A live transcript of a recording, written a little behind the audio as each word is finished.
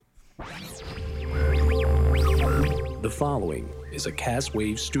The following is a Cast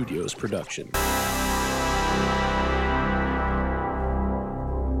Wave Studios production.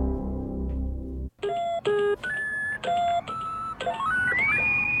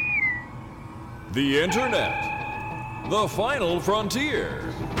 The Internet, the final frontier.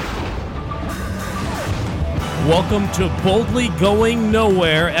 Welcome to Boldly Going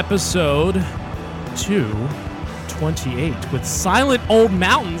Nowhere, episode 228, with Silent Old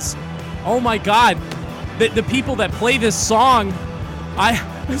Mountains. Oh my god, the people that play this song,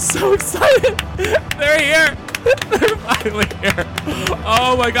 I'm so excited. They're here. They're finally here.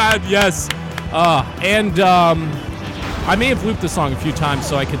 Oh my god, yes. I may have looped the song a few times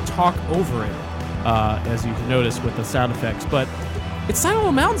so I could talk over it, as you can notice with the sound effects, but it's Silent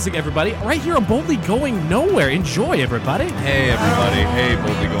Old Mountains, everybody, right here on Boldly Going Nowhere. Enjoy, everybody. Hey, everybody. Hey,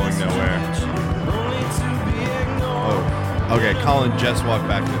 Boldly Going Nowhere. Oh, okay. Colin just walked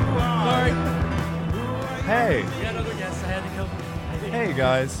back in. Sorry. Hey. Yeah, another guest. I had to come. Hey,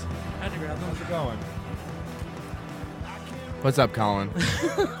 guys. I had to grab them. How's it going? What's up, Colin?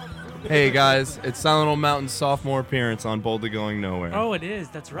 Hey, guys. It's Silent Old Mountain's sophomore appearance on Boldly Going Nowhere. Oh, it is.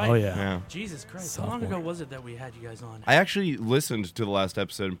 That's right. Oh, yeah. Yeah. Jesus Christ. Sophomore. How long ago was it that we had you guys on? I actually listened to the last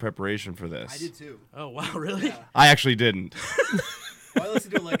episode in preparation for this. I did too. Oh, wow. Really? Yeah. I actually didn't. Well, I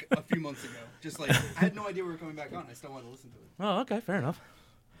listened to it like a few months ago. Just like, I had no idea we were coming back on. I still wanted to listen to it. Oh, okay. Fair enough.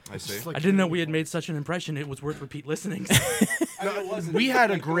 I see. I didn't know we had made such an impression it was worth repeat listening. I mean, it wasn't. We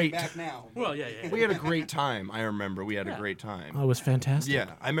had a like, going great- back now. Well, yeah. We had a great time. I remember we had a Yeah. great time. Oh, it was fantastic. Yeah,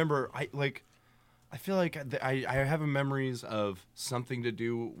 I remember. I feel like I have memories of something to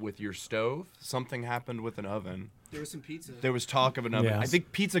do with your stove. Something happened with an oven. There was some pizza. There was talk of an oven. Yes. I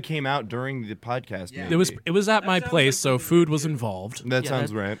think pizza came out during the podcast. Yeah. Maybe. It was at my sounds place, like so something food you was do. involved. That Yeah,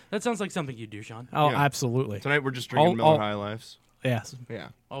 sounds right. That sounds like something you do, Sean. Oh, Yeah. absolutely. Tonight we're just drinking Miller High Lifes. Yes. Yeah,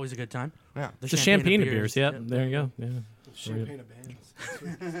 Always a good time. yeah. The champagne of beers. Yep. Yep. There you go. Yeah. Champagne of bands.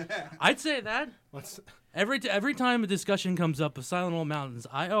 I'd say that. Every time a discussion comes up of Silent Old Mountains,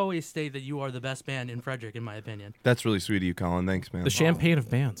 I always state that you are the best band in Frederick, in my opinion. That's really sweet of you, Colin. Thanks, man. The champagne of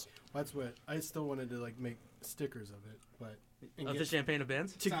bands. That's what I still wanted to like make stickers of it, but and Of the get- champagne of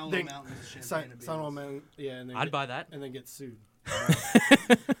bands? Silent Old Mountains is champagne of Silent Old beans. Mountain, yeah, and then I'd buy that. and then get sued.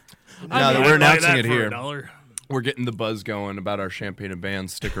 Now that we're announcing it here, $1. we're getting the buzz going about our champagne of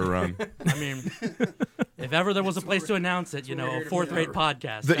bands sticker run. I mean, if ever there was a place to announce it, a fourth-rate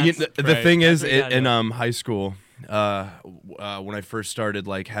podcast. The thing is, that's what you in gotta do. high school, when I first started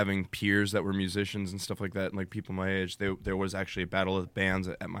like having peers that were musicians and stuff like that, and like people my age, there was actually a battle of the bands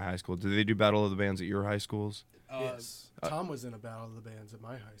at my high school. Did they do battle of the bands at your high schools? Yes, Tom was in a battle of the bands at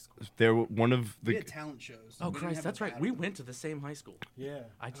my high school. There were one of We the had talent shows. Oh We didn't Christ, have that's a right. battle. We went to the same high school. Yeah,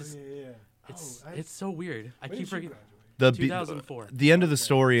 I just- yeah. It's so weird. I When keep did you forgetting. graduate? 2004. The end of the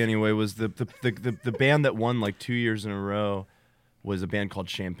story anyway was the band that won like 2 years in a row was a band called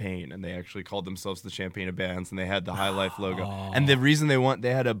Champagne, and they actually called themselves the Champagne of Bands, and they had the High Life logo. And the reason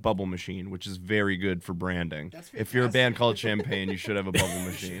they had a bubble machine, which is very good for branding. That's If you're a band fantastic. called Champagne, you should have a bubble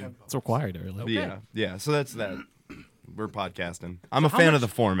machine. It's required, really. Yeah. So that's that. We're podcasting. I'm a fan of the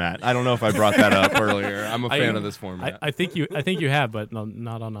format. I don't know if I brought that up earlier. I'm a fan of this format. I think you have, but no,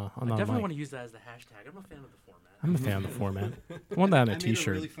 not on a I definitely mic. want to use that as the hashtag. I'm a fan of the format. I'm a fan of the format. I want that on a I made T-shirt.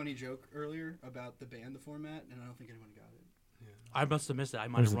 a really funny joke earlier about the band, The Format, and I don't think anyone got it. I must have missed it. I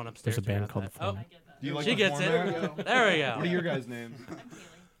might There's have a- run upstairs. there's a to band grab called that. The Format. Do you Oh, like she the gets format? it. There we go. What are your guys' names?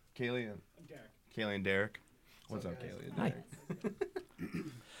 Kaylee and Kaylee and Derek. What's up, Kaylee and Hi. Derek?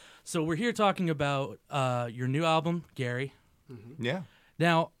 So we're here talking about your new album, Gary. Yeah.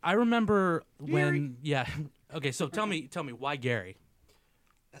 Now I remember when. Yeah. Okay. So tell me why Gary?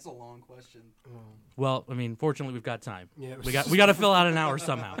 That's a long question. Well, I mean, fortunately we've got time. Yeah, We got to fill out an hour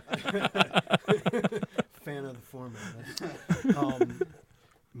somehow. fan of the format.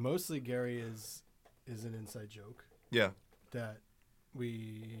 Mostly Gary is an inside joke Yeah. that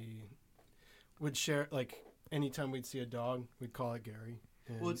we would share. Like anytime we'd see a dog, we'd call it Gary.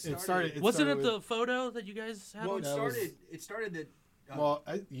 And Well, it started- Wasn't it with- the photo that you guys had? Well, on? it started that. Well,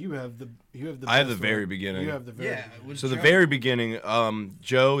 you have the I have the best very one. beginning. You have the very Yeah. beginning. It was So the Joe. very beginning,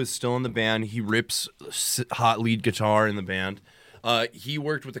 Joe is still in the band. He rips hot lead guitar in the band. He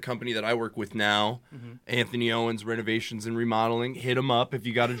worked with the company that I work with now, Anthony Owens Renovations and Remodeling. Hit him up if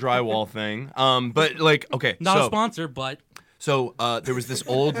you got a drywall thing. But like, okay, Not so a sponsor, but So there was this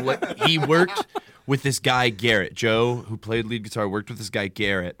old. He worked with this guy Garrett. Joe, who played lead guitar, worked with this guy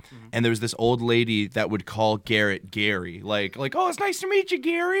Garrett, and there was this old lady that would call Garrett Gary, like, oh, it's nice to meet you,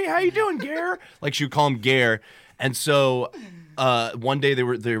 Gary. How you doing, Gare? Like she would call him Gare. And so one day they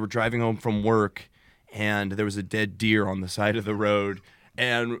were driving home from work, and there was a dead deer on the side of the road,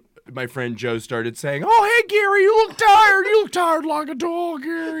 and my friend Joe started saying, "Oh, hey Gary, you look tired. You look tired like a dog,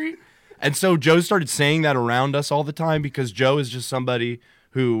 Gary." And so Joe started saying that around us all the time because Joe is just somebody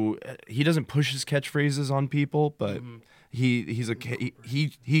who he doesn't push his catchphrases on people, but he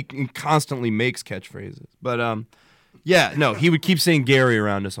constantly makes catchphrases. But yeah, no, he would keep saying Gary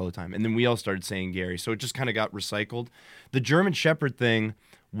around us all the time, and then we all started saying Gary, so it just kind of got recycled. The German Shepherd thing,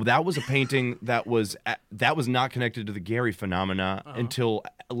 that was a painting that was not connected to the Gary phenomena until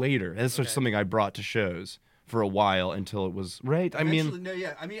later. That's just something I brought to shows for a while until it was right. I mean,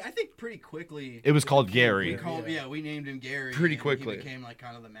 I think pretty quickly it was called Gary. We named him Gary pretty quickly. He became like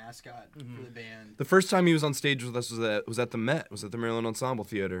kind of the mascot for the band. The first time he was on stage with us was at the Met. Was at the Maryland Ensemble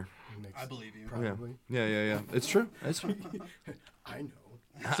Theater. I believe you. Probably. Yeah. It's true. It's true. I know.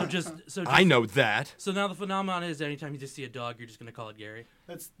 I know that. So now the phenomenon is anytime you just see a dog, you're just gonna call it Gary.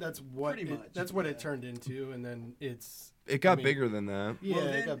 That's what Pretty much. that's what it turned into, and then It got bigger than that. Yeah, Well,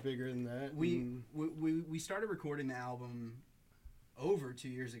 it then got bigger than that. We started recording the album over 2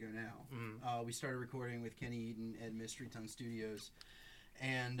 years ago now. We started recording with Kenny Eaton at Mystery Tongue Studios,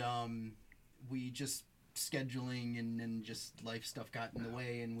 and we just scheduling and just life stuff got in the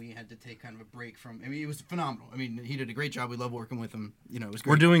way, and we had to take kind of a break from. I mean, it was phenomenal. I mean, he did a great job. We love working with him. You know, it was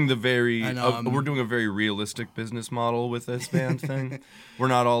great. We're doing a very realistic business model with this band thing. We're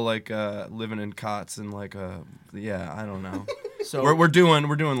not all like living in cots and like I don't know. So we're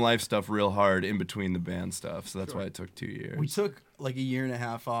doing life stuff real hard in between the band stuff. So that's why it took 2 years. we took like a year and a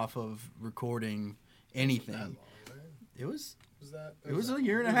half off of recording anything. It was. It was a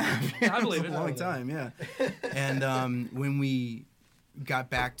year and a half. I believe it. A long time, yeah. And when we got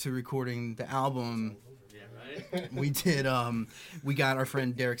back to recording the album, we did. We got our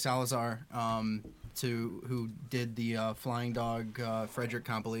friend Derek Salazar, who did the Flying Dog Frederick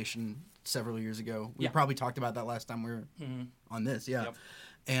compilation several years ago. We probably talked about that last time we were on this, yeah. Yep.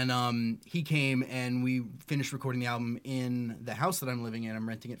 And he came and we finished recording the album in the house that I'm living in. I'm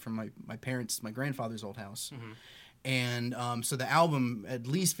renting it from my parents, my grandfather's old house. And so the album, at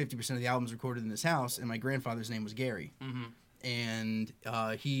least 50% of the album is recorded in this house, and my grandfather's name was Gary. And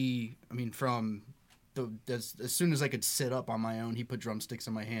as soon as I could sit up on my own, he put drumsticks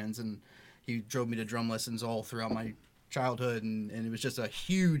in my hands, and he drove me to drum lessons all throughout my childhood, and it was just a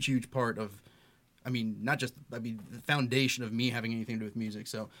huge, huge part of, the foundation of me having anything to do with music.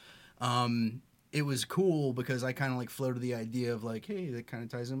 So it was cool because I kind of like floated the idea of like, hey, that kind of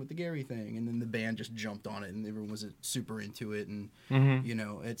ties in with the Gary thing, and then the band just jumped on it, and everyone was super into it, and you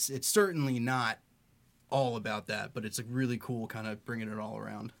know, it's certainly not all about that, but it's like really cool, kind of bringing it all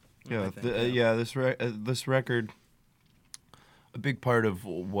around. Yeah, this record, a big part of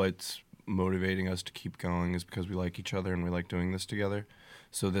what's motivating us to keep going is because we like each other and we like doing this together.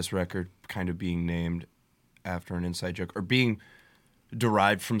 So this record kind of being named after an inside joke or being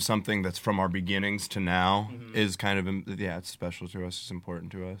derived from something that's from our beginnings to now is kind of, it's special to us. It's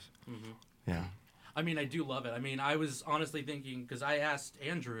important to us. Yeah. I mean, I do love it. I mean, I was honestly thinking, because I asked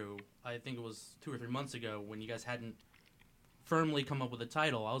Andrew, I think it was 2 or 3 months ago, when you guys hadn't firmly come up with a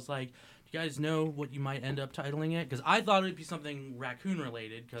title. I was like, do you guys know what you might end up titling it? Because I thought it would be something raccoon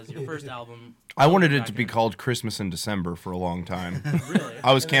related, because your first album... I wanted it to be called Christmas in December for a long time. Really?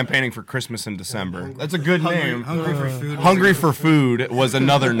 I was campaigning for Christmas in December. That's a good name. Hungry for Food. Hungry for Food was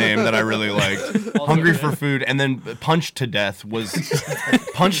another name that I really liked. Hungry for Food, and then Punched to Death was...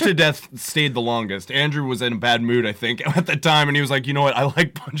 Punched to Death stayed the longest. Andrew was in a bad mood, I think, at the time, and he was like, you know what, I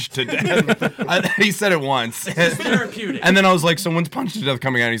like Punched to Death. He said it once. It's therapeutic. And then I was like, so when's Punched to Death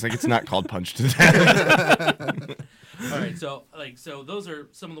coming out? He's like, it's not called Punched to Death. All right, so those are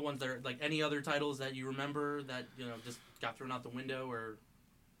some of the ones that are like any other titles that you remember that just got thrown out the window or.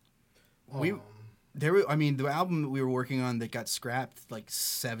 The album that we were working on that got scrapped like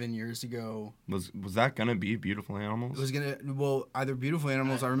 7 years ago. Was that gonna be Beautiful Animals? It was either Beautiful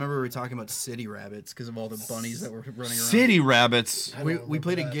Animals. I remember we were talking about City Rabbits because of all the bunnies that were running around. City Rabbits. We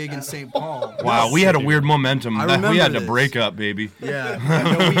played a gig in St. Paul. Wow, we had a weird momentum. I remember we had to this. break up, baby. Yeah,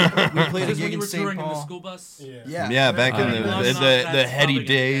 we played a Is this when gig you in were St. touring in the Paul. school bus? Yeah, back in the heady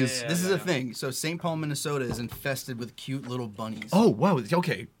days. This is a thing. So St. Paul, Minnesota is infested with cute little bunnies. Oh wow,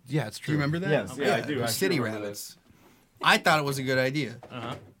 okay, yeah, it's Do true. you remember that? Yes, yeah, I do. they're I City remember Rabbits. I thought it was a good idea.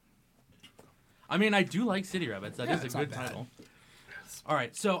 I mean, I do like City Rabbits. That is a good title. All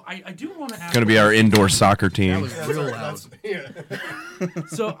right, so I do want to ask. It's gonna be our indoor soccer team. That was real loud.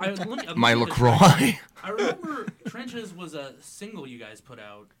 So My LaCroix. I remember Trenches was a single you guys put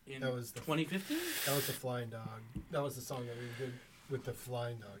out in That was the- 2015. That was the Flying Dog. That was the song that we did with the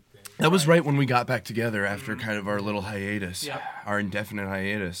Flying Dog thing. That was right when we got back together after kind of our little hiatus, Yep. our indefinite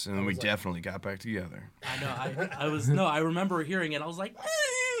hiatus, and then we definitely got back together. I know. I remember hearing it. I was like,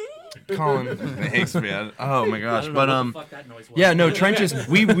 Colin, thanks, man. Oh my I gosh, don't know but what the fuck that noise was. yeah, no, Trenches.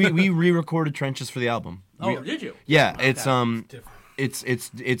 We re-recorded Trenches for the album. Oh, did you? Yeah, Okay.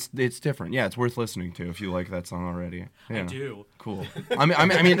 it's different. Yeah, it's worth listening to if you like that song already. Yeah. I do. Cool. I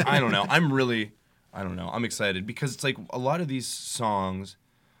mean, I don't know. I don't know. I'm excited because it's like a lot of these songs,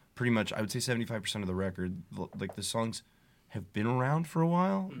 pretty much, I would say 75% of the record, like the songs have been around for a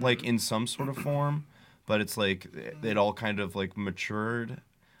while, like in some sort of form, but it's like it all kind of like matured.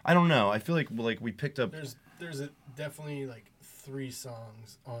 I don't know. I feel like we picked up. There's definitely like 3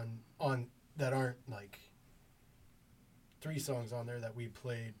 songs on that aren't like 3 songs on there that we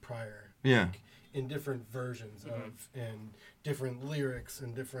played prior. Yeah. Like, in different versions of and different lyrics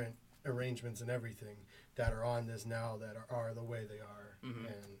and different arrangements and everything that are on this now that are the way they are, and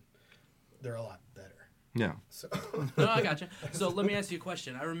they're a lot better. Yeah. So No, I gotcha. So let me ask you a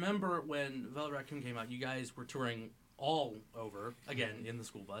question. I remember when Velvet Raccoon came out, you guys were touring all over, again, in the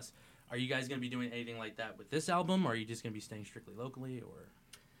school bus. Are you guys going to be doing anything like that with this album, or are you just going to be staying strictly locally, or?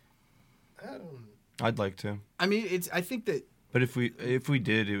 I'd like to. I mean, I think that. But if we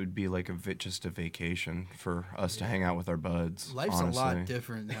did, it would be like just a vacation for us to hang out with our buds. Life's honestly. a lot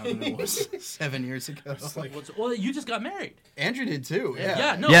different now than it was 7 years ago. Well, you just got married. Andrew did too. Yeah.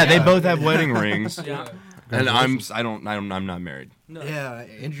 Yeah, no. Yeah, they both have wedding rings. Yeah. And I'm not married. No. Yeah,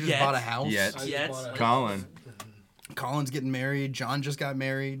 Andrew just Yet. bought a house. Yet. Colin. Colin's getting married. John just got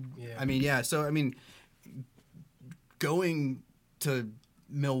married. Yeah. I mean, yeah. So, I mean, going to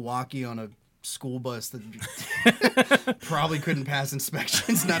Milwaukee on a school bus that probably couldn't pass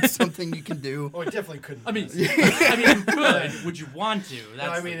inspections, not something you can do. Oh, it definitely couldn't. I mean, you could. Would you want to? No,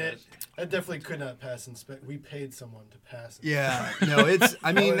 That's I mean, the it definitely could not pass inspection. We paid someone to pass it. Yeah. No, it's,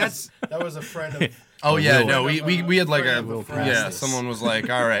 I mean, That was a friend of... Oh yeah, Will. no, we had like a Will yeah. pass. Someone was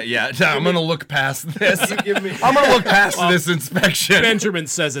like, "All right, yeah, I'm gonna look past this. You give me... I'm gonna look past this inspection." Benjamin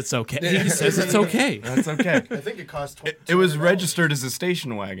says it's okay. He says it's okay. That's okay. I think it cost It was $200. registered as a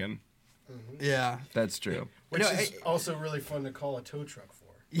station wagon. yeah. That's true. Which No, is also really fun to call a tow truck for.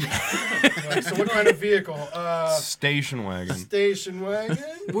 Like, so what kind of vehicle? Station wagon. Station wagon?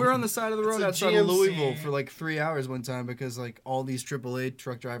 We're on the side of the road a outside of GMC. Louisville for like 3 hours one time because like all these AAA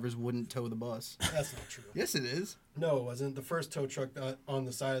truck drivers wouldn't tow the bus. That's not true. Yes, it is. No, it wasn't. The first tow truck on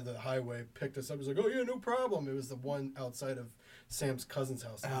the side of the highway picked us up. It was like, oh, yeah, no problem. It was the one outside of Sam's cousin's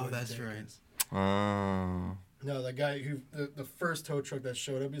house. Oh, that's right. Oh. No, the guy the first tow truck that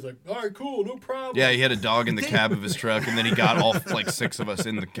showed up, he's like, all right, cool, no problem. Yeah, he had a dog in the cab of his truck, and then he got all like 6 of us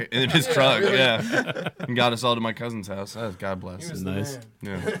in his truck. really. Yeah, and got us all to my cousin's house. God He bless. was Nice. the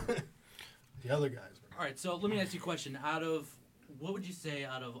man. Yeah. The other guys were. All right, so let me ask you a question. What would you say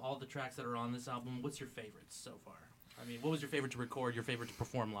out of all the tracks that are on this album, what's your favorites so far? I mean, what was your favorite to record, your favorite to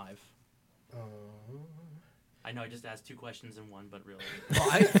perform live? I know I just asked 2 questions in one, but really.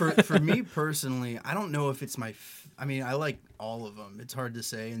 Well, for me personally, I don't know if it's my. I mean, I like all of them. It's hard to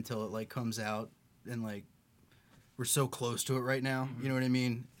say until it like comes out, and like we're so close to it right now. You know what I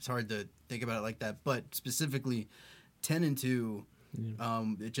mean? It's hard to think about it like that. But specifically, 10 and 2,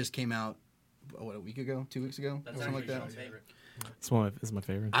 it just came out. What, a week ago? 2 weeks ago? That's Something like actually that. Sean's favorite. It's my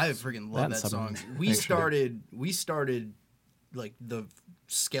favorite. I freaking love That that song. something. We started like the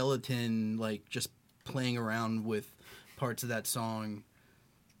skeleton, like just playing around with parts of that song.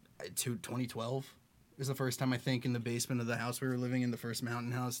 2012 is the first time I think in the basement of the house we were living in, the first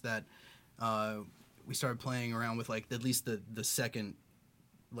mountain house, that we started playing around with like at least the second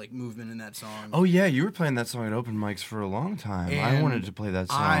like movement in that song. Oh yeah, you were playing that song at open mics for a long time. I And wanted to play that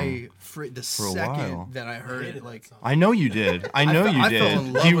song. The a second while. that I heard hated it, that like song. I know you did. I know you I did. fell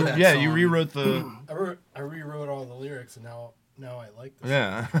in love with that yeah, you song. rewrote the. I rewrote all the lyrics, and now I like this.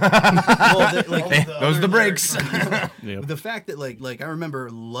 Yeah. well, All Those are the other breaks. lyrics- Yep. the fact that like I remember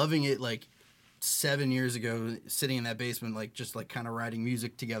loving it like 7 years ago, sitting in that basement, like just like kind of writing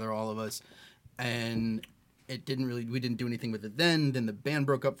music together, all of us, and we didn't do anything with it then the band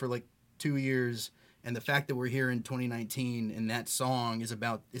broke up for like 2 years, and the fact that we're here in 2019 and that song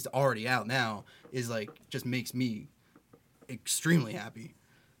is already out now is like just makes me extremely happy.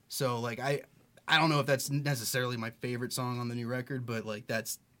 So like I don't know if that's necessarily my favorite song on the new record, but like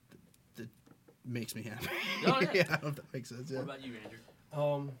that makes me happy. Oh, yeah. Yeah, I don't know if that makes sense. Yeah. What about you, Andrew?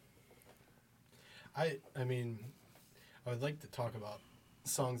 I mean, I would like to talk about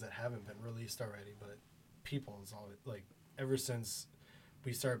songs that haven't been released already, but People is all like ever since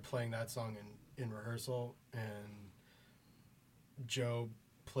we started playing that song in rehearsal, and Joe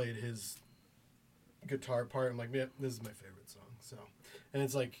played his guitar part. I'm like, yeah, this is my favorite song. So, and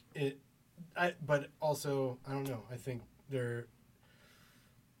it's like but also I don't know. I think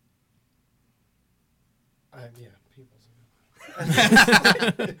People's.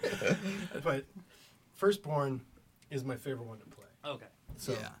 But Firstborn is my favorite one to play. Okay.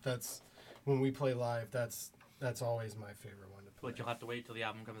 So that's when we play live. That's always my favorite one to play. But you'll have to wait till the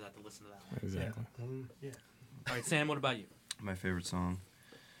album comes out to listen to that one. Exactly. Yeah. All right, Sam. What about you? My favorite song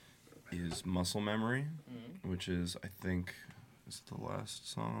is Muscle Memory, which is, I think, is it the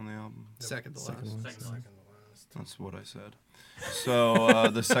last song on the album? Second to last. Second to last. That's what I said. So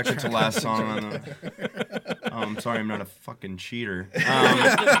the second to last song on the... I'm sorry, I'm not a fucking cheater.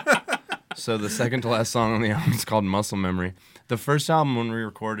 So the second to last song on the album is called Muscle Memory. The first album, when we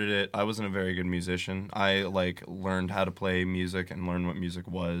recorded it, I wasn't a very good musician. I learned how to play music and learned what music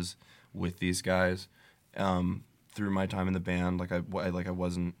was with these guys through my time in the band. I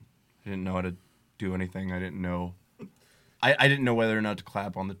didn't know how to do anything. I didn't know whether or not to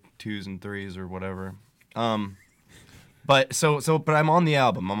clap on the 2s and 3s or whatever. But I'm on the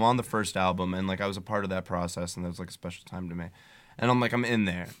album. I'm on the first album, and I was a part of that process, and that was a special time to me. And I'm in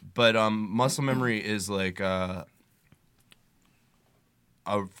there. But Muscle Memory is to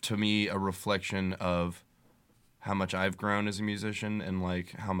me a reflection of how much I've grown as a musician and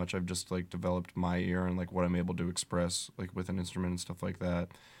how much I've just developed my ear and what I'm able to express with an instrument and stuff like that.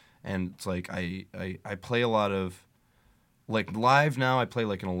 And it's I play a lot of live now. I play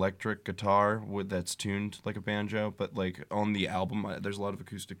an electric guitar that's tuned like a banjo, but on the album there's a lot of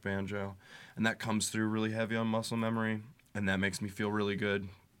acoustic banjo, and that comes through really heavy on Muscle Memory, and that makes me feel really good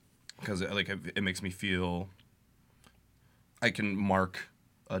because it makes me feel I can mark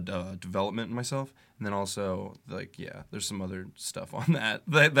a development in myself. And then also there's some other stuff on that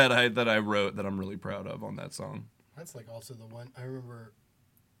I wrote that I'm really proud of on that song. That's also the one I remember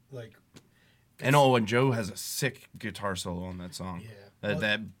and Joe has a sick guitar solo on that song. Yeah.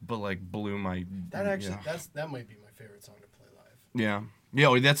 That blew my... That actually, that might be my favorite song to play live. Yeah.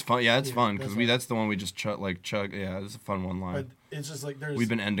 Yeah, that's fun. Yeah, it's fun because that's the one we just chug. Yeah, it's a fun one live. But it's just there's... We've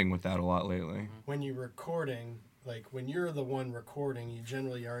been ending with that a lot lately. When you're recording, when you're the one recording, you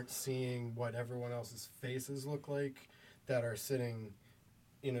generally aren't seeing what everyone else's faces look like that are sitting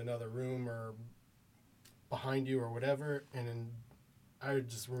in another room or behind you or whatever. And then I would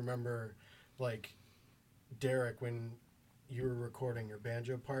just remember, Derek, when you were recording your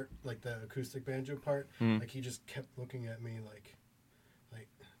banjo part, the acoustic banjo part, he just kept looking at me like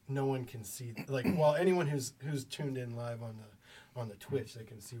no one can see. Well, anyone who's tuned in live on the Twitch, they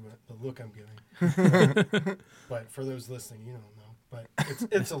can see what the look I'm giving. But for those listening, you don't know. But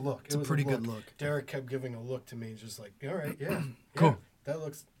it's a look. It's a pretty good look. Derek kept giving a look to me, just all right, yeah, cool. That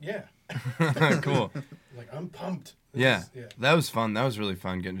looks, yeah. Cool. I'm pumped. Yeah, that was fun. That was really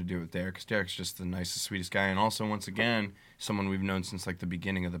fun getting to do it with Derek, because Derek's just the nicest, sweetest guy. And also, once again, someone we've known since the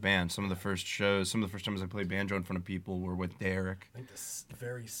beginning of the band. Some of the first times I played banjo in front of people were with Derek. I think the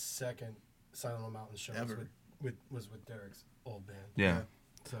very second Silent Mountain show was with Derek's old band. Yeah.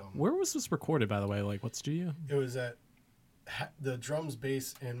 So where was this recorded, by the way? What studio? It was at the drums,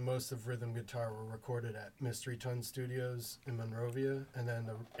 bass, and most of rhythm guitar were recorded at Mystery Ton Studios in Monrovia, and then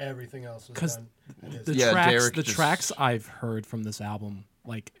everything else was done. The tracks I've heard from this album,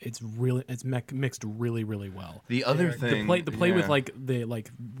 it's mixed really, really well. The other thing, the play with the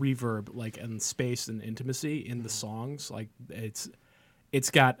reverb, and space and intimacy in the songs, it's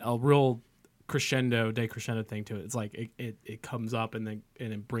got a real decrescendo thing to it. It's it comes up and then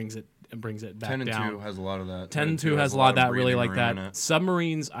it brings it back 10 and down. 2 has a lot of that. 10 and 2 has a lot of that, really like that. It.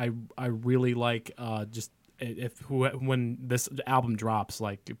 Submarines, I really like. When this album drops,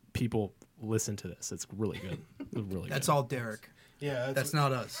 people listen to this. It's really good. It's really That's good. all Derek. Yeah, that's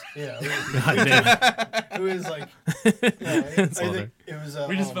not us. Yeah, God damn. it was I think it was.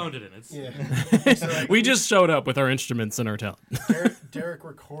 We just phoned it in. It's So, we just showed up with our instruments and our talent. Derek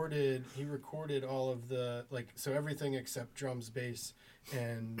recorded. He recorded all of the so everything except drums, bass,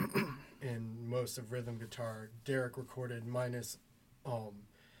 and most of rhythm guitar. Derek recorded minus,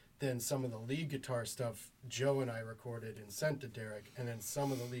 then some of the lead guitar stuff Joe and I recorded and sent to Derek, and then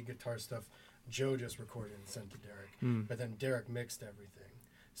some of the lead guitar stuff Joe just recorded and sent to Derek. But then Derek mixed everything.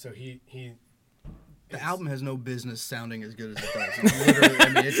 So he the album has no business sounding as good as it does. It's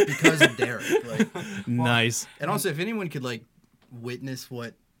literally, it's because of Derek. Nice. And also, if anyone could witness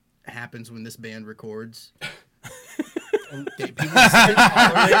what happens when this band records. People would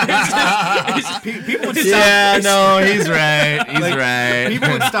stop. He's right. He's right. People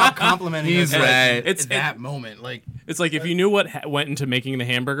would stop complimenting He's us right. at that moment. It's if you knew what went into making the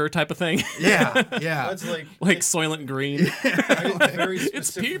hamburger type of thing. Yeah. That's Soylent Green. Very specific,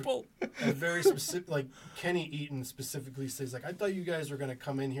 It's people. Very specific. Kenny Eaton specifically says I thought you guys were gonna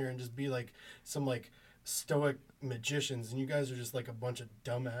come in here and just be some stoic magicians, and you guys are just like a bunch of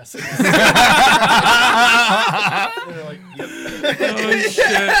dumbasses. And they're like, yep. Oh shit!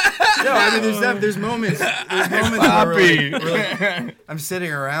 No, I mean, there's moments where like, I'm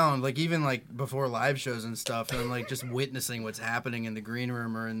sitting around, like even like before live shows and stuff, and I'm like just witnessing what's happening in the green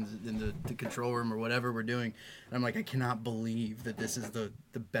room or in the control room or whatever we're doing. And I'm like, I cannot believe that this is the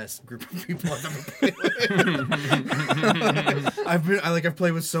best group of people I've ever played with. I've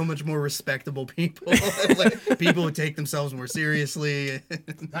played with so much more respectable people, like people who take themselves more seriously.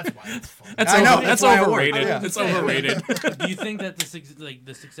 That's why it's fun. That's overrated. Yeah. It's overrated. Do you think that the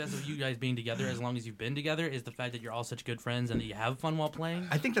success of you guys being together, as long as you've been together, is the fact that you're all such good friends and that you have fun while playing?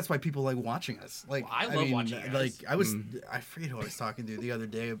 I think that's why people like watching us. Like, Well, I love watching you guys. Like, I forget who I was talking to the other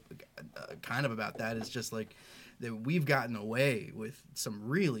day, kind of about that. It's just like that we've gotten away with some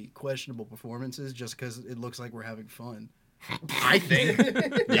really questionable performances just because it looks like we're having fun. I think.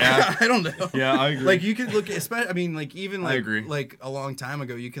 Yeah. I don't know. Yeah, I agree. Like you could look, especially. I mean, like even like I agree. like a long time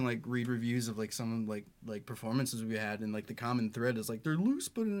ago, you can like read reviews of like some like performances we had, and like the common thread is like they're loose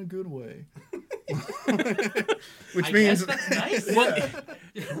but in a good way. Which I means guess that's nice.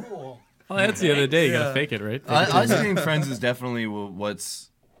 Cool. Well, that's the other day. You gotta fake it, right? Us being friends is definitely what's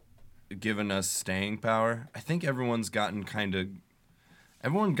given us staying power. I think everyone got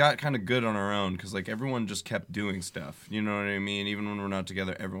kind of good on our own because like everyone just kept doing stuff. You know what I mean? Even when we're not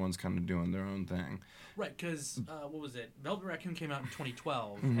together, everyone's kind of doing their own thing. Right, because what was it? Velvet Raccoon came out in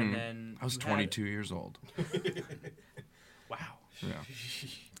 2012, and then I was 22 years old. Wow. Yeah.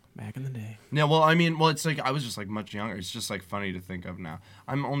 Back in the day. Yeah, well, I mean, it's like I was just like much younger. It's just like funny to think of now.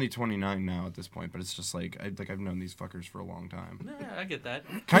 I'm only 29 now at this point, but it's just like I've known these fuckers for a long time. Yeah, I get that.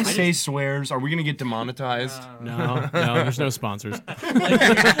 Can I say swears? Are we gonna get demonetized? No, there's no sponsors.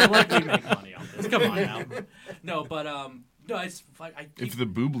 like we make money on this. Come on now. No, but no, I keep, If the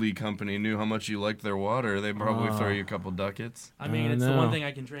Boobly company knew how much you liked their water, they'd probably throw you a couple ducats. I mean, it's the one thing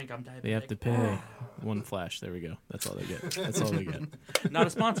I can drink. I'm diabetic. They have to pay. One flash. There we go. That's all they get. That's all they get. Not a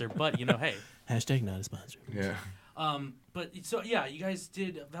sponsor, but hey. Hashtag not a sponsor. Yeah. But so yeah, you guys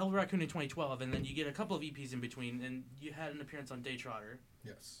did Velvet Raccoon in 2012, and then you get a couple of EPs in between, and you had an appearance on Day Trotter.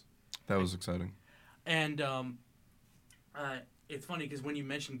 Yes. That was exciting. And it's funny because when you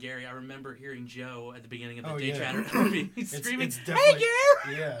mentioned Gary, I remember hearing Joe at the beginning of the Day Trotter screaming, it's "Hey,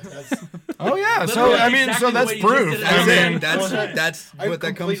 Gary!" Yeah, that's. Oh yeah. Literally So I mean, exactly so that's the way you just proof. did it. I mean, that's I what that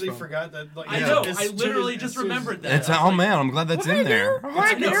comes completely from. forgot that. Like, I know. as I soon literally as- just as soon as- remembered that. it's I was oh like, man, I'm glad that's in there.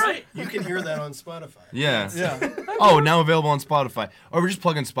 I know, right? You can hear that on Spotify. Yeah. Yeah. Oh, now available on Spotify. Or we're just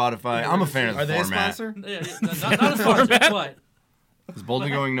plugging Spotify. I'm a fan of the Are they a format. sponsor? Yeah, not a sponsor, but Is Boulder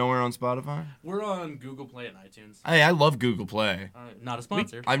going nowhere on Spotify? we're on Google Play and iTunes. Hey, I love Google Play. Not a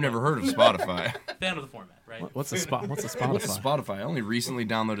sponsor. I've never heard of Spotify. Fan of the format, right? What's a spot? What's a Spotify? What's Spotify? I only recently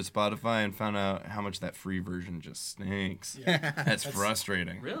downloaded Spotify and found out how much that free version just stinks. That's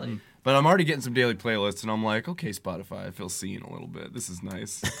frustrating. Really? But I'm already getting some daily playlists, and I'm like, okay, Spotify, I feel seen a little bit. This is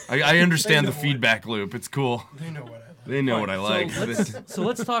nice. I understand the feedback loop. It's cool. They know what I like. They know what I like. So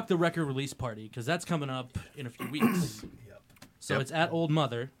let's talk the record release party, because that's coming up in a few weeks. Yep. So it's at Olde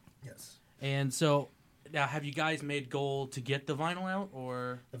Mother. Yes. And so now, have you guys made goal to get the vinyl out,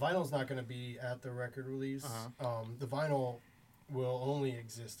 or? The vinyl's not going to be at the record release. The vinyl will only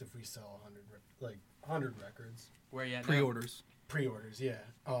exist if we sell 100 records. Where you at now? Pre-orders. Pre-orders, yeah.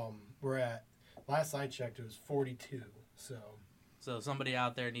 We're at, last I checked, it was 42. So somebody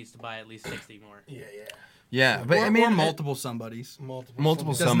out there needs to buy at least 60 more. yeah. Yeah, but Or, I mean, or multiple somebodies.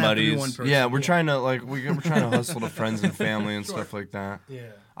 multiple Doesn't have to be somebodies. one person. Yeah, we're trying to we're trying to hustle to friends and family and stuff like that. Yeah.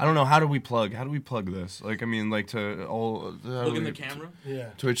 I don't know, how do we plug this? Like, I mean, like to all Look in the camera.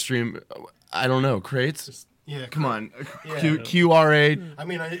 Yeah. Twitch stream. I don't know, crates. Yeah. Come on, Yeah. QRA I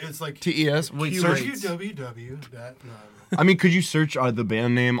mean, it's like TES. Wait, search. www. I mean, could you search the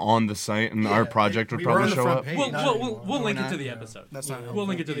band name on the site, and our project would we were probably on the show front up? page. We'll Not anymore. link it not, to the yeah. episode. That's not We'll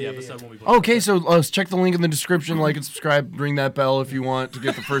link it to the Yeah, episode yeah. when we put Okay, so check the link in the description, like and subscribe, ring that bell if you want to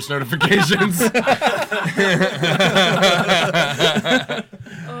get the first notifications. Yeah.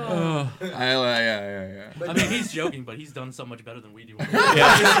 I mean, he's joking, but he's done so much better than we do.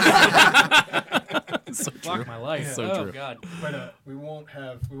 So Fuck true. my life. So oh true. God. But we won't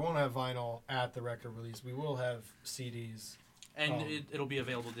have vinyl at the record release. We will have CDs And it'll be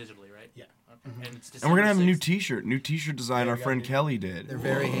available digitally, right? Yeah. Okay. And it's And we're gonna have a new December 6th. New T-shirt design. Yeah, our we got friend new- Kelly did. They're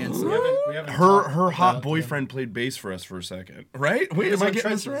very handsome. We haven't Her talked hot about boyfriend them. played bass for us for a second, right? Wait, He was am I on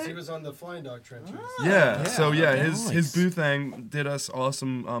getting this trenches. right? He was on the Flying Dog trenches. Yeah. So yeah, nice. his booth thing did us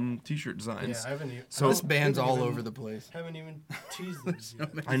awesome T-shirt designs. Yeah, I haven't even. So- This band's haven't all even- over the place. Haven't even teased these yet.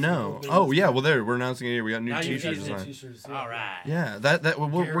 I know. Oh yeah, well there we're announcing it here. We got new Now you T-shirt teased it. designs. T-shirts, All right. Yeah,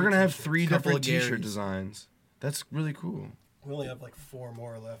 we're gonna have 3 Couple different of T-shirt Garys. designs. That's really cool. We only have like 4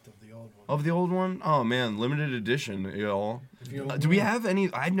 more left of the old one. Of the old one? Oh man, limited edition, y'all. If you Do we have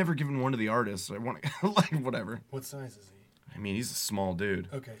any? I've never given one to the artist. I want to like whatever. What size is he? I mean, he's a small dude.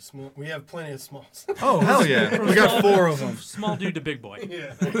 Okay, small. We have plenty of smalls. Oh hell yeah! We got 4 of them. Small dude to big boy.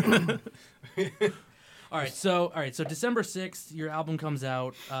 Yeah. All right, so December 6th, your album comes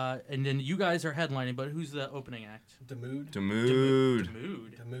out, and then you guys are headlining. But who's the opening act? The mood. Demood.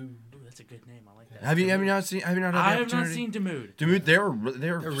 Demood. The mood. Ooh, that's a good name. I like that. Have you not seen? Have you not had the I have not opportunity? seen Demood. Demood, they're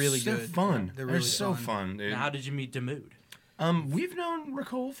really they're good. fun. They're They're really so fun. fun, dude. Now, how did you meet Demood? We've known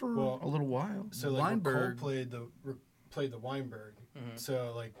Ricole for Well, a little while. So like Weinberg. Cole played the Weinberg.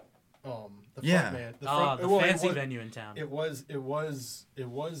 So like the Yeah. front man. The well, fancy it was, venue in town. It was The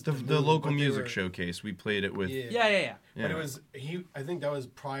Mood, local but they music were- showcase. We played it with. Yeah. Yeah. Yeah. But it was I think that was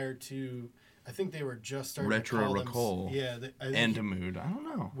prior to. I think they were just starting Retro to call them- Ricole. Yeah. I think And Demood. I don't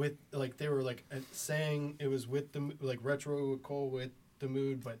know. with like they were like saying it was with the like Retro Ricole with the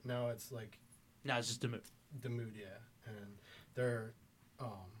mood, but now it's like No, it's just Demood. the mood, yeah. And they're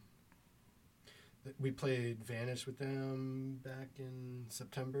we played Vanish with them back in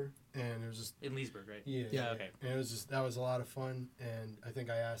September, and it was just In Leesburg, right? yeah. Okay. And it was just that was a lot of fun, and I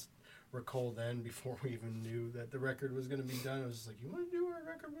think I asked Ricole then before we even knew that the record was going to be done. I was just like, "You want to do a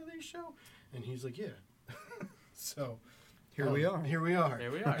record release show?" And he's like, "Yeah." So Here we are. Here we are.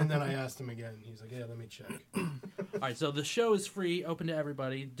 There we are. And then I asked him again. He's like, "Yeah, let me check." All right, so the show is free, open to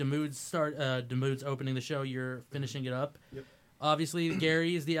everybody. Demood's opening the show. You're finishing it up. Yep. Obviously,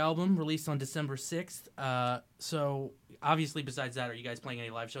 Gary is the album released on December 6th. So obviously, besides that, are you guys playing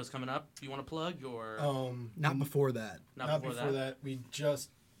any live shows coming up? You want to plug or Not before that. Not before that. We just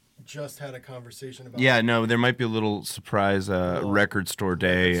had a conversation about. Yeah, no, there might be a little surprise record store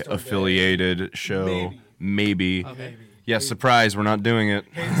day Record Store Day. affiliated show. Maybe. Okay. Maybe. Yeah, surprise, we're not doing it.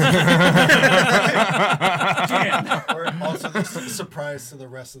 Or also the surprise to the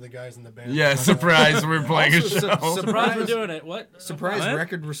rest of the guys in the band. Yeah, surprise, we're playing a Also, show. Surprise, we're doing it. What? Surprise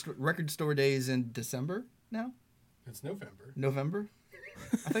What? record store days in December now? It's November. November?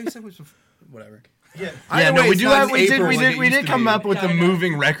 I thought you said it was whatever. Yeah. Yeah, Either no, way, we it's do not have in we did April we like did it we used did to come be. up with Yeah, the I know.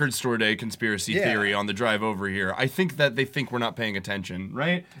 moving record store day conspiracy Yeah. theory on the drive over here. I think that they think we're not paying attention,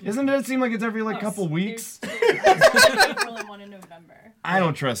 right? Isn't it seem like it's every like couple weeks? April and one in November. I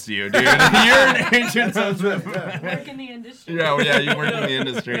don't trust you, dude. You're an agent of the. Work in the industry. Yeah, well, yeah, you work in the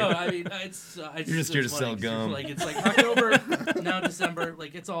industry. No, I mean it's. You're just here to it's sell funny, 'cause gum. It's like October, now December.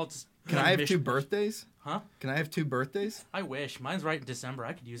 Like it's all just. Can I have 2 birthdays? Huh? Can I have 2 birthdays? I wish mine's right in December.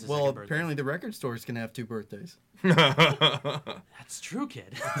 I could use a Well, second birthday. apparently the record stores can have 2 birthdays. That's true,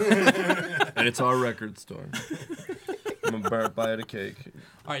 kid. And it's our record store. I'm gonna buy it a cake.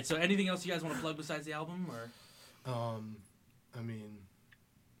 All right. So anything else you guys want to plug besides the album or? I mean,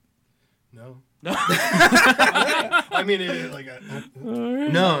 no. No. I mean, it, like,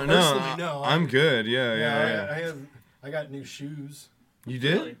 No, Personally, no, I'm good. Yeah. I got new shoes. You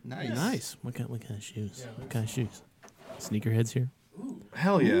did? Really? Nice. Nice. What kind of shoes? Yeah, What kind of shoes? Sneakerheads here.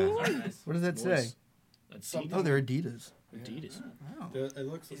 Hell yeah. Very nice. What does that say? Something. Oh, they're Adidas. Adidas. It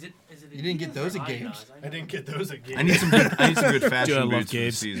looks. Is it? You didn't get those at Adidas? Gabe's. I didn't get those again. I need some good fashion Dude, I love boots for the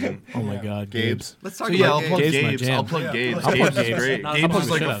Gabe's. season. Oh my God, Gabe's. Let's talk So yeah, I'll about plug Gabe's. Gabe's my Gabe's. jam. I'll plug Yeah, Gabe's. I'll Gabe's plug is Gabe's. great. No, Gabe's I'll is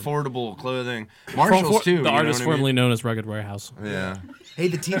like plug affordable clothing. Marshalls too. The you know artist what I mean? formerly known as Rugged Warehouse. Yeah. Hey,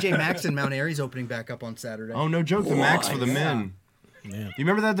 the TJ Maxx in Mount Airy's opening back up on Saturday. Oh no joke. The Max for the Men. Yeah. You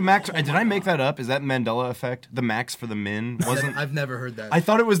remember that? The Max. Did I make that up? Is that Mandela effect? The Max for the Men wasn't. I've never heard that. I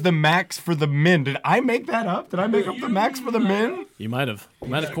thought it was the Max for the Men. Did I make that up? Did I make up the Max for the Men? You might have. You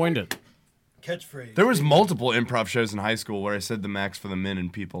might have coined it. Catchphrase. There was multiple improv shows in high school where I said the Max for the Men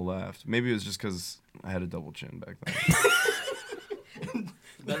and people laughed. Maybe it was just because I had a double chin back then.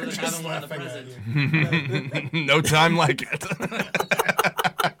 Better than having one in the laughing at present. you. No time like it.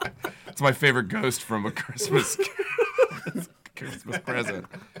 It's my favorite ghost from a Christmas present.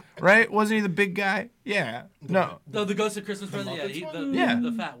 Right? Wasn't he the big guy? Yeah. No. No, the Ghost of Christmas Present. Yeah, Muppets the, one? Yeah.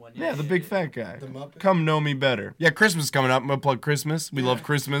 the fat one. Yeah, the big fat guy. The Muppet? Come know me better. Yeah, Christmas is coming up. I'm gonna plug Christmas. We love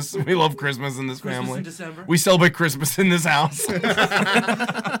Christmas. We love Christmas in this Christmas family. in December. We celebrate Christmas in this house.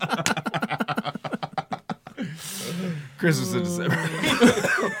 Christmas in December.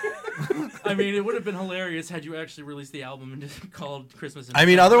 I mean, it would have been hilarious had you actually released the album and just called Christmas. In I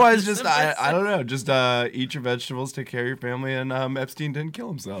mean, December. otherwise, just I don't know. Just eat your vegetables, take care of your family, and Epstein didn't kill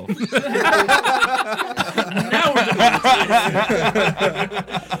himself. Now we're debating.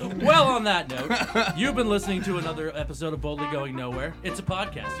 Well, on that note, you've been listening to another episode of Boldly Going Nowhere. It's a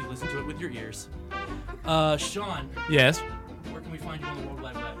podcast. You listen to it with your ears. Sean, Yes. where can we find you on the World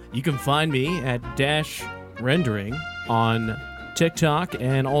Wide Web? You can find me at Dash Rendering on TikTok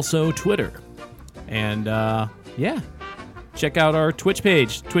and also Twitter. And yeah, check out our Twitch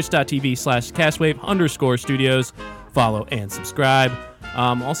page, twitch.tv/castwave_studios. Follow and subscribe.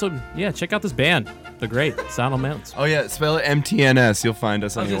 Also, yeah, check out this band. They're great. Sound on Mountains. Oh yeah, spell it MTNS. You'll find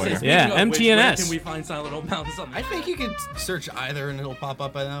us I was gonna anywhere. say, Yeah, speaking of which, MTNS. where can we find Silent Old Mountains on I that? think you could search either and it'll pop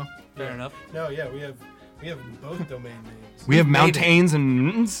up by now. Fair enough. No, yeah, we have both domain names. We have Made it. mountains and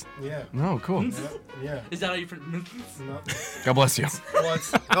mountains. Yeah. Oh, cool. Yeah. Is that how you pronounce No. God bless you. Well,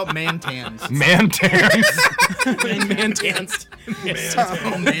 it's Oh, Mantans. Mantans. Mantans.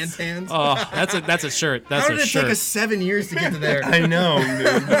 Oh, Mantans. Oh, that's a shirt. That's How did a it shirt. take us 7 years to get to there? I know,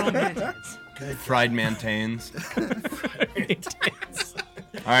 dude. it? Fried mantains. All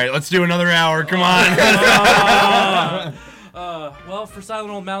right, let's do another hour. Come on. Well, for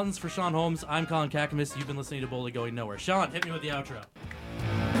Silent Old Mountains, for Sean Holmes, I'm Colin Kakamis. You've been listening to Boldly Going Nowhere. Sean, hit me with the outro.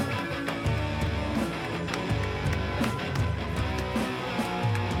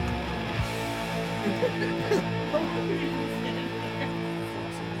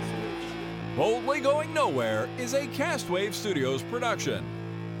 Boldly Going Nowhere is a Castwave Studios production.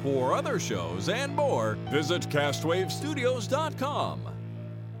 For other shows and more, visit castwavestudios.com.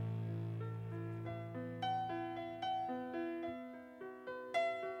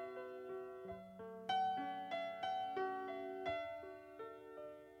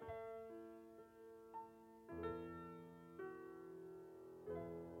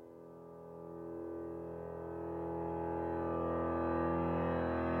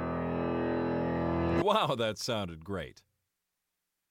 Wow, that sounded great.